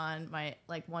getting on my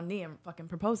like one knee and fucking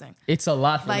proposing. It's a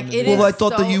lot for Like, women to it do. is- well, I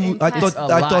thought so that you. intense. It's a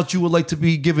I lot. thought you would like to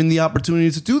be given the opportunity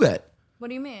to do that. What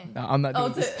do you mean? I'm not doing Oh,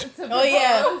 this. Oh,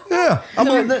 yeah. Yeah, I'm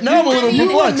now I'm a little You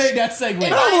wouldn't perplexed. make that segue.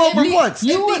 I'm a little perplexed.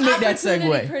 You If wouldn't the make that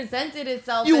opportunity segue. presented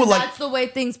itself, You and would like- that's the way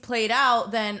things played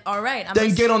out, then all right.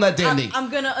 Then get on that damn knee. I'm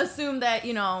gonna assume that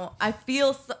I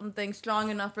feel something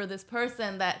strong enough for this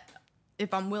person that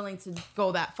if I'm willing to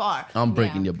go that far. I'm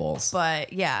breaking Yeah. your balls.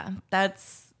 But yeah,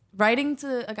 that's writing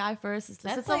to a guy first. It's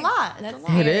That's a like- lot. that's It's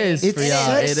a lot. It is It's for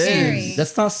y'all. It sexy. is.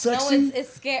 That's not No, sexy.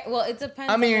 it's scary. Well, it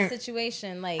depends I mean- on the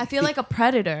situation. Like, I feel like a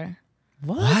predator.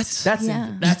 what? That's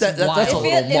Yeah. that's That- that- wild. that's a it,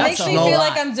 little it much. makes me No. feel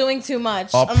like I'm doing too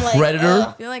much. A I'm like, predator?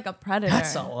 I feel like a predator.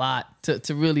 That's a lot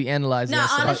to really analyze. No, that.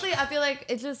 So- honestly, I feel like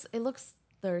it looks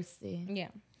thirsty. yeah.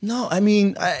 No, I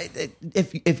mean,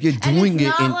 if you're And doing it's it,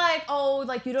 not in, like, oh,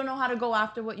 like you don't know how to go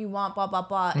after what you want, blah blah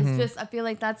blah. Mm-hmm. It's just I feel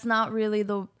like that's not really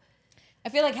the I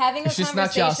feel like having It's a just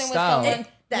not your conversation with style. someone.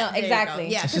 No, there you exactly. go.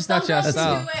 Yeah, It's just 'cause not your some girls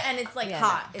style. do it and it's like Yeah.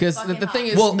 hot. It's Because fucking the thing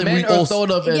hot. is, Well, then men we are also-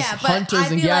 thought of as Yeah, but I hunters and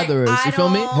feel like gatherers. I You feel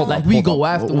me? don't- Like we Hold go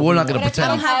on. after. We're what not we gonna want.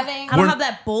 pretend. I don't have Having- I don't We're- have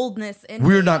that boldness in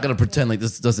we're me. not going to pretend like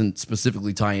this doesn't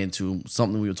specifically tie into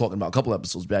something we were talking about a couple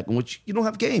episodes back, in which you don't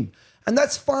have game. And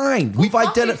that's fine. We've fuck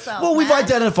identified. yourself, Well, we've man.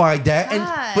 identified that. And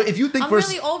God. but if you think I'm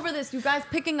really over this. You guys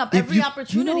picking up every you-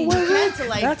 opportunity you, what, can to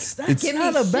like that's give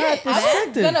not me a bad shit.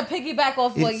 perspective. I'm gonna piggyback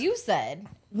off what you said.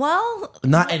 Well,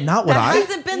 not what that I.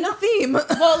 hasn't been the theme.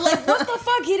 Well, like what the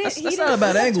fuck? He didn't. That's not a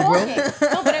bad angle, bro.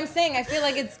 No, but I'm saying I feel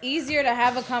like it's easier to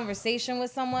have a conversation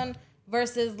with someone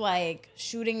versus like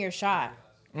shooting your shot.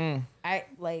 I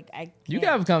You can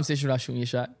have a conversation without shooting your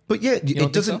shot. But yeah, don't it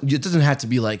think doesn't. so? It doesn't have to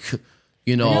be like,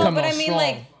 you know, No, come but out I mean strong.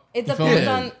 like it You feel depends me?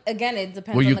 on again. It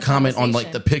depends. where on you the comment on like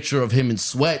conversation. the picture of him in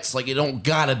sweats. Like it don't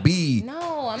gotta be.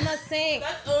 No, I'm not saying.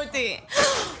 OD.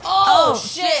 Oh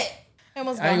shit! I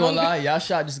almost got I ain't gonna hungry. lie, y'all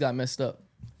shot just got messed up.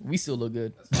 We still look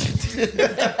good.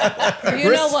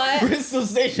 You know what? We're still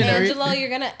stationary. Angelo, you're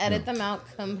gonna edit them out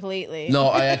completely. No,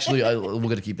 we're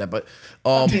gonna keep that. But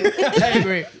I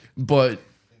agree. but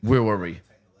where were we?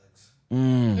 I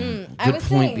Good was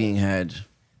point saying, being had.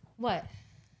 What?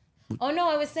 Oh no,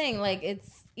 I was saying like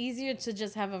it's easier to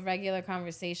just have a regular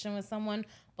conversation with someone,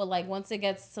 but like once it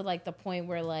gets to like the point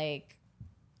where like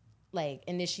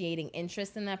initiating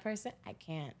interest in that person, I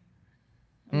can't.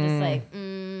 I'm just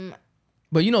like,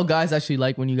 But you know, guys actually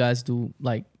like when you guys do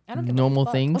like I don't give normal a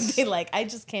fuck. things. Okay, like I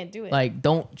just can't do it. Like,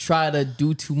 don't try to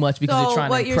do too much because So you're trying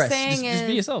what to you're impress. saying Just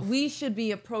be is yourself. we should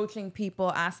be approaching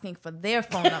people asking for their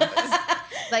phone numbers.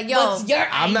 Like, yo, What's your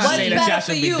I'm not what's saying that y'all better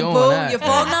for should be you, doing boo? that. Your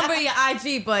phone number, your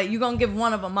IG, but you gonna give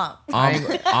one of them up. You probably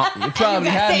You guys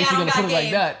have say me if I you're don't gonna put got it like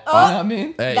game. that. You know what I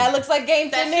mean? Hey, that looks like game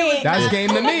to That shit me. was That's game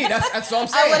to me. That's what I'm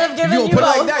saying. would've given you you gonna put it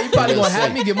like both. that, you probably gonna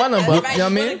have me give my number up. You know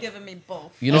what I mean? Giving me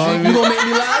both. you know what I You mean? gonna make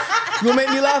me laugh? You gonna make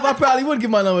me laugh? I probably would give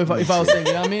my number if I was thinking.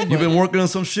 You know what I mean? You've been working on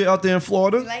some shit out there in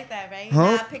Florida. Like that, right?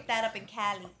 Huh? I picked that up in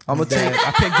Cali. I'm gonna tell you.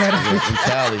 I picked that up. In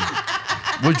Cali.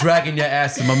 We're dragging your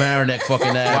ass to my Mamaroneck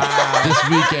fucking ass this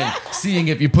weekend, seeing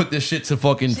if you put this shit to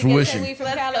fucking fruition. We from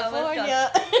Let's go.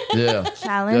 California. Yeah.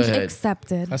 Challenge Go ahead.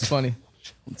 accepted. That's funny.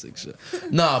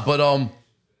 Nah, but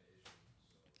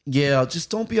yeah,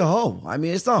 just don't be a hoe. I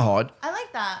mean, it's not hard. I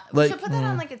like that. Like, we should put that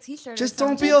on like a t-shirt. Just or don't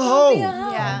something. be a hoe.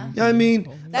 Yeah. You know what I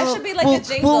mean? That should be like a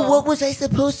jingle. Well, what was I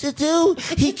supposed to do?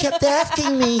 He kept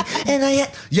asking me, and I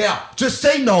had. Yeah, just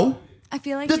say no. I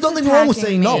feel like There's he's nothing wrong with attacking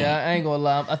saying me. no. Yeah, I ain't gonna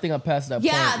lie. I think I passed that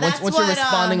Yeah, point. that's Once what, you're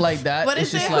responding like that, what it's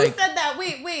is just it? like Who said that?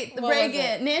 Wait, What was Reagan,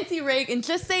 it? Nancy Reagan.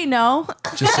 Just say no.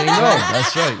 Just say no.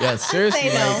 That's right. Yes. seriously,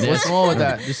 Say no. like, what's wrong with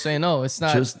that? Just say no. It's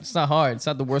not. Just- it's not hard. It's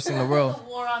not the worst thing in the world.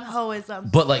 War on Hoeism.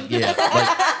 But like, yeah,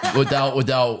 like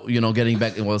without getting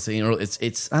back to what I was saying earlier,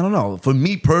 it's I don't know. For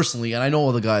me personally, and I know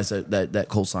all the guys that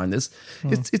co-sign this,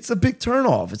 it's a big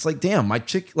turnoff. It's like, damn, my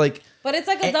chick like. But it's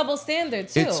like a double standard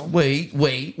too. It's wait.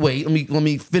 Let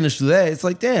me finish that. It's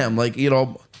like, damn, like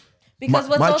Because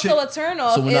what's my also chick- a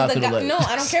turnoff so we're is not the gonna guy. let it. No,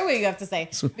 I don't care what you have to say.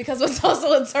 Because what's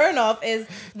also a turnoff is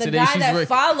the Today guy she's that Rick.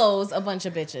 follows a bunch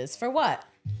of bitches. For what?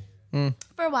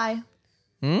 For why?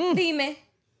 Dime.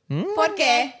 Por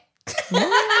qué?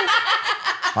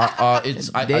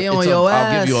 They on your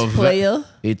I'll give you a ass, player.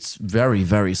 It's very,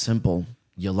 very simple.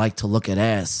 You like to look at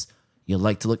ass. You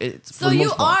like to look at. So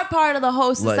you are part of the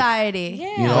whole society.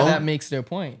 Yeah. You know? But that makes their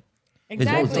point.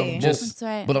 Exactly. Just- That's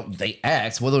right. But they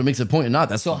ask whether it makes a point or not.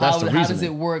 That's So that's how the does reason.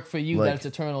 it work for you Like- that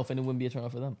it's a turnoff and it wouldn't be a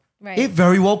turnoff for them? right. It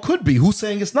very well could be. Who's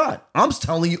saying it's not? I'm just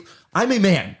telling you. I'm a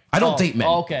man. I don't Oh, date men.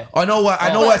 okay. I know what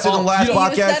I know. What I said in the last You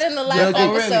podcast. said in the last Yeah, okay.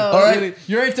 episode. All right. Really?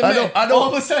 You're into I men. know. I know.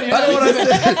 All of a sudden, you're I know not what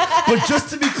into I said. But just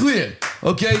to be clear,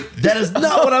 okay, that is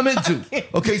not what I'm into.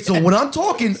 Okay, so when I'm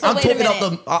talking, I'm wait a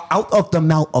talking out of the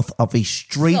mouth of a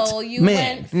straight So you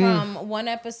man. went from one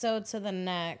episode to the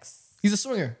next. He's a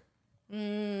swinger.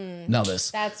 Now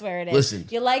this. That's where it is. Listen.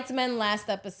 You liked men last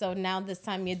episode. Now this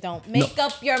time you don't. Make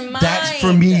up your mind. That's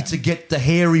for me to get the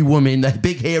hairy woman, the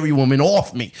big hairy woman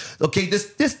off me. Okay,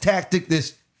 this tactic,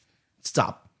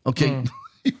 stop. Okay.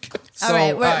 All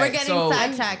right, we're alright, getting so-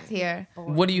 sidetracked here.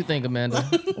 What do you think, Amanda?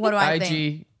 What do I IG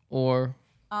think? or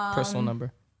personal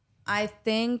number? I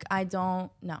think I don't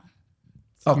know.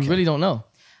 Okay. You really don't know.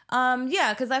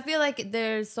 Yeah, because I feel like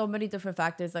there's so many different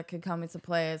factors that could come into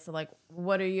play. So, like,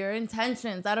 what are your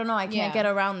intentions? I don't know. I can't Yeah. get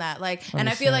around that. Like, and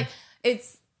I feel like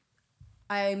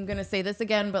I'm gonna say this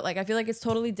again, but like, I feel like it's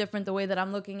totally different the way that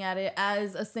I'm looking at it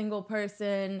as a single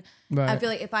person. Right. I feel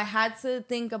like if I had to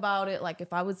think about it, like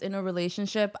if I was in a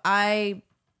relationship, I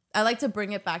like to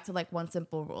bring it back to like one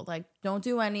simple rule: like, don't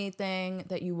do anything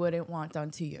that you wouldn't want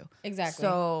done to you. Exactly.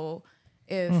 So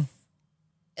if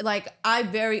like I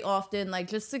very often like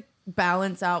just to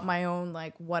balance out my own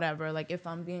like whatever, like if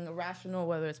I'm being irrational,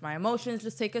 whether it's my emotions,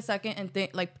 just take a second and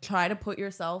think, like try to put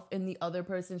yourself in the other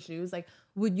person's shoes. Like,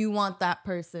 would you want that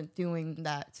person doing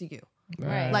that to you?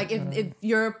 Right. Like if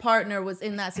your partner was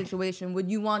in that situation,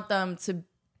 would you want them to,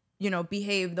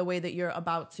 behave the way that you're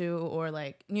about to, or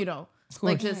like,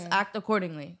 like just act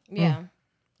accordingly. Yeah.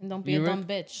 And don't be You a dumb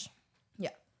right? bitch. Yeah.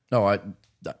 No,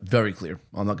 very clear.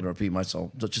 I'm not going to repeat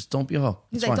myself. Just don't be a hoe.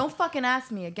 He's It's like, fine. don't fucking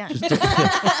ask me again.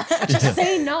 Just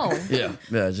say no. Yeah,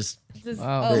 just Just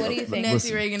Oh, what do you think?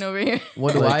 Nancy Reagan over here.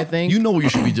 What do I think? you know what you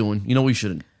should be doing. You know what you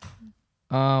shouldn't.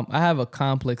 I have a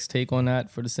complex take on that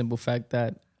for the simple fact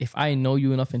that if I know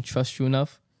you enough and trust you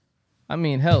enough, I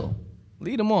mean, hell,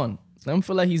 lead him on. Let him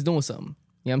feel like he's doing something.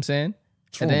 You know what I'm saying?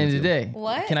 At the end of the day,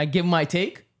 What? can I give my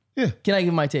take? Yeah. Can I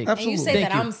give my take? And you say Thank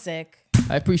that you. I'm sick.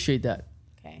 I appreciate that.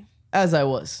 Okay. As I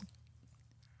was.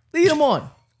 Lead him on.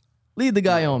 Lead the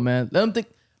guy on, man. Let him think.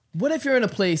 What if you're in a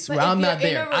place But where if I'm you're not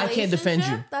in there? a I can't defend you.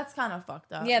 relationship, That's kind of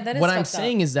fucked up. Yeah, that is What I'm fucked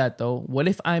saying up. is that though, what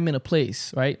if I'm in a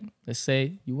place, right? Let's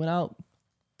say you went out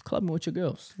clubbing with your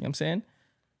girls. You know what I'm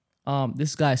saying?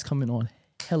 This guy's coming on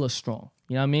hella strong.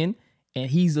 You know what I mean? And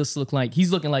he's looking like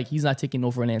he's not taking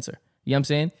no for an answer. You know what I'm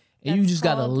saying? And you That's just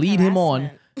gotta called lead him on.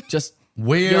 harassment. Just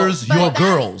Where's But your that's-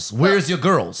 girls? Where's your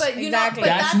girls? But you Exactly. know,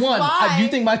 but that's that's one. why. Do you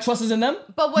think my trust is in them?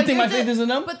 But what you think you're my faith do- is in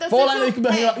them? but the For all I know, you could be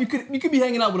situ- hanging out. You could be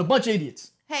hanging out with a bunch of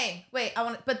idiots. Hey, wait,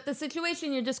 but the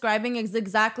situation you're describing is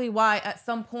exactly why at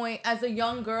some point as a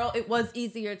young girl, it was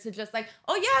easier to just like,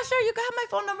 oh yeah, sure, you can have my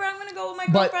phone number. I'm going to go with my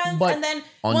girlfriends. but And then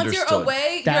once you're Understood.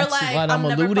 away, That's you're like, what I'm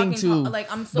never alluding fucking to.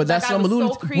 like, I'm so, But that's that what guy I'm was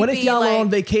alluding so to. What if creepy, y'all like, are on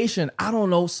vacation? I don't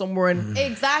know, somewhere in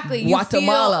Exactly. You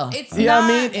Guatemala. Feel, it's you know not,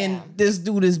 what I mean? And this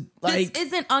dude is like, this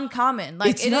isn't uncommon.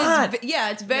 Like It's it is not. yeah,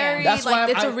 it's very That's why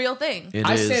like it's I- a real thing. It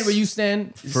I is. stand where you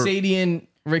stand. Sadie and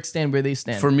Rick stand where they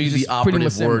stand. For me, It's the just pretty much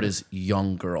operative similar. word is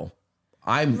young girl.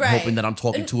 I'm Right. hoping that I'm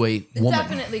talking to a woman.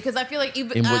 Definitely, because I feel like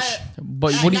even In which-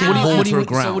 But At what do you, now- what do you, what do Hold her you, so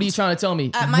ground. what are you trying to tell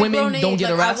me? at my Women grown age, don't get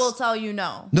like, harassed? I will tell you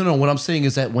no. No, what I'm saying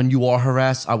is that when you are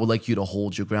harassed, I would like you to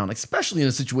hold your ground, especially in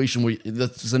a situation where the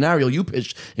scenario you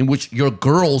pitched in which your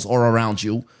girls are around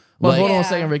you. Well, Like, hold on a Yeah.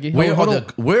 second, Ricky. where Hold are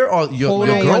on. your Hold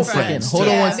on one girlfriends? second. Hold on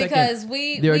yeah, one second. because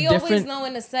we There are always different- know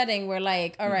in a setting we're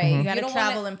like, all right, You gotta don't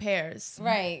travel wanna, in pairs.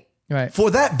 right. Right.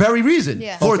 For that very reason.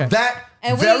 Yeah. For Okay. that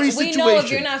And very we situation. know if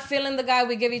you're not feeling the guy,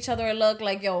 we give each other a look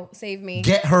like, yo, save me.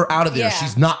 Get her out of there. Yeah.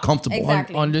 She's not comfortable.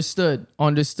 Exactly.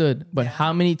 Understood. But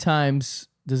how many times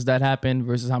does that happen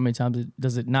versus how many times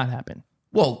does it not happen?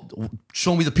 Well,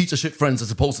 show me the piece of shit friends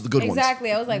as opposed to the good ones.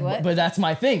 Exactly. I was like, what? But that's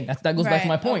my thing. That goes back to Right,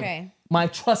 my point. okay. My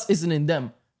trust isn't in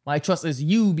them. My trust is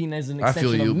you being as an I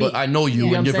extension feel you, of me. but I know you, know what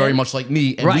and I'm you're very saying? much like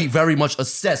me, and we Right. very much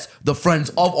assess the friends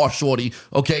of our shorty.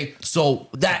 Okay, so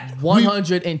that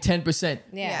 110%.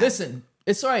 Yeah. Listen,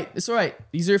 it's all right. It's all right.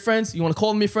 These are your friends. You want to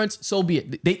call them your friends? So be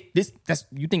it. That's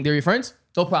you think they're your friends?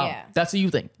 No problem. Yeah. That's what you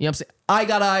think. You know what I'm saying? I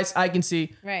got eyes. I can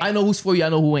see. Right. I know who's for you. I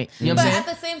know who ain't. You know what But I'm saying?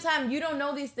 at the same time, you don't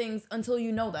know these things until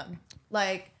you know them.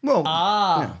 Like, well,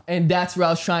 And that's where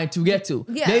I was trying to get to.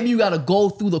 Yeah. Maybe you got to go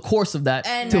through the course of that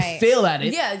And- to Right. fail at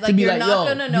it. Yeah, to like, be you're like, not yo,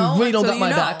 gonna know you really don't until got my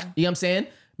you back. know. You know what I'm saying?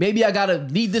 Maybe I got to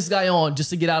lead this guy on just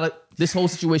to get out of this whole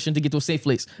situation to get to a safe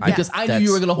place. Because I knew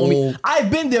you were going to hold me. all- I've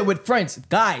been there with friends,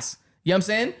 guys. You know what I'm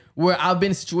saying? Where I've been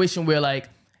in a situation where like,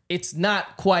 it's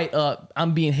not quite,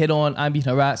 I'm being hit on, I'm being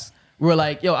harassed. We're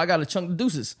like, yo, I got a chunk of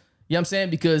deuces. You know what I'm saying?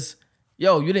 Because,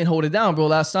 yo, you didn't hold it down, bro.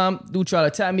 Last time, dude tried to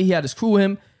attack me. He had his crew with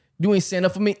him. You ain't stand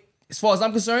up for me. As far as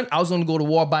I'm concerned, I was going to go to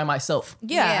war by myself.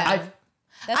 yeah.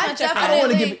 That's I not your definitely- I don't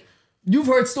want to fault. give it. You've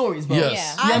heard stories, bro. Yes.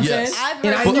 Yeah. You know what I'm Yes. saying? I've And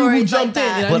heard I knew who stories jumped like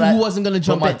in, and that. I knew who wasn't going to but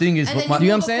jump my in. thing is, And but then my, you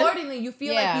know move what I'm saying? accordingly. You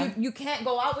feel Yeah. like you can't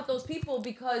go out with those people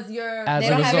because you're As They a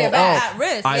don't have your result back. of- at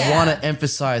risk. I yeah. want to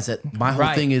emphasize that my whole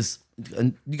Right. thing is,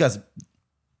 and you guys,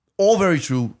 all very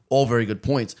true, all very good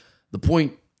points. The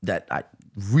point that I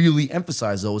really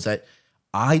emphasize though is that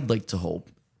I'd like to hope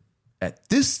at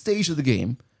this stage of the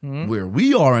game where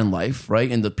we are in life, right,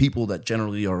 and the people that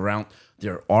generally are around,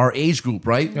 they're our age group,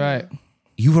 right? Right.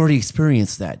 You've already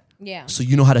experienced that. Yeah. So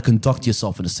you know how to conduct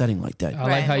yourself in a setting like that. I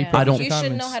like how you Yeah. preface I don't- your You should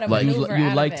comments. know how to Like- maneuver You out would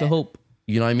of like it. to hope.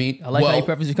 You know what I mean? I like how you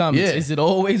preface your comments. Yeah. Is it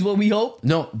always what we hope?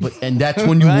 No, but and that's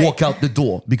when you Right. walk out the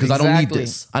door because I don't need Exactly.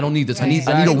 this. I don't need this. I need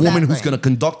Right. I need a woman who's Exactly. going to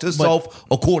conduct herself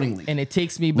accordingly. And it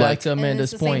takes me back Like- to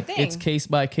Amanda's it's the same point. thing. It's case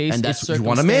by case. And it's that's you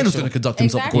want a man who's going to circumstantial. conduct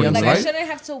himself Exactly. accordingly, Like I right? shouldn't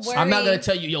have to worry. I'm not going to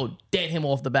tell you, yo, dead him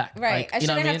off the back. Right. Like, I you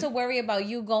know shouldn't what I have to mean? worry about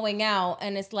you going out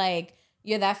and it's like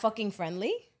you're that fucking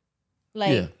friendly.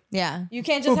 Like Yeah. Yeah. you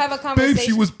can't just have a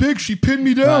conversation. big. She pinned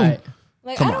me down. Right.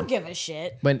 like Come I don't on. give a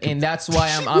shit. But and that's why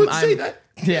She would say that.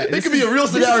 Yeah, It this could be is- a real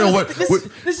this is scenario just- where-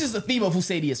 this is the theme of who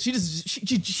Sadie is. She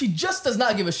just does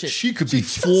not give a shit. She could be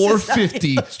just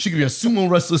 450. She could be a sumo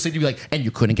wrestler. She'd be like, and you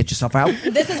couldn't get yourself out.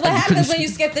 This is what happens when you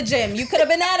skip the gym. You could have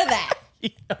been out of that.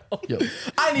 Yo,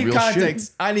 I need real context.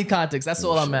 shit. I need context. That's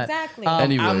all I'm at. Exactly. I'm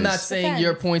Anyways. not saying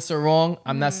your points are wrong.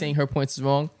 I'm not saying her points is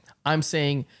wrong. I'm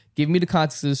saying give me the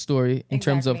context of the story in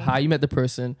terms of Exactly. how you met the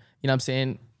person. You know what I'm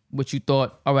saying? What you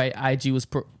thought, all right, IG was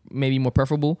maybe more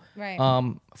preferable. Right.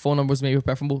 Phone numbers maybe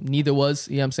preferable. Neither was,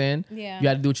 you know what I'm saying? Yeah. You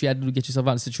had to do what you had to do to get yourself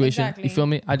out of the situation. Exactly. You feel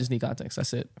me? I just need context.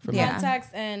 That's it. For me. Yeah.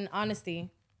 Context and honesty.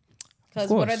 Because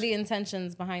Of what are course. the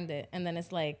intentions behind it? And then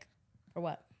it's like, for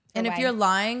what? For And if why? you're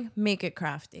lying, make it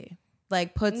crafty.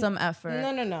 Like put some effort.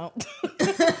 No.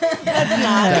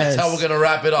 That's how we're gonna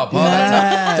wrap it up, huh?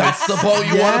 That's the bow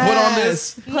you want to put on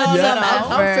this. Put some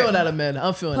effort. I'm feeling that, Amanda.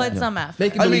 I'm feeling Put that. some effort.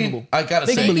 Make it I believable. mean, I gotta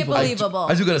Make say, it Make it believable.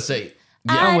 I do gotta say,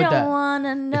 I'm with that.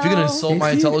 wanna know. if you're gonna insult my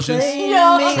If you intelligence,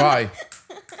 play try.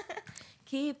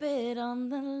 Keep it on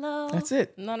the low. That's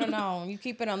it. No. You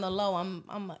keep it on the low. I'm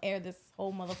gonna air this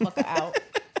whole motherfucker out.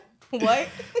 What?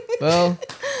 Well,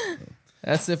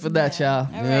 that's it for that, y'all.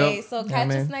 All right. So Yeah, catch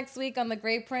man. us next week on The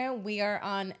Great Print. We are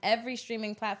on every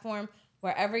streaming platform,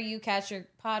 wherever you catch your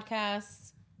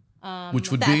podcasts. Which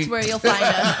would That's be where you'll find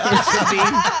us.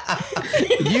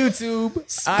 YouTube,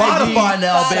 Spotify IG,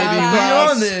 now, baby.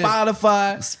 We on this.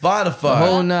 Spotify, Spotify.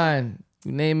 whole nine.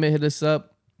 You name it, hit us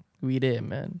up. We there,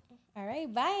 man. All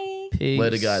right. Bye. Peace.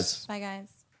 Later, guys. Bye, guys.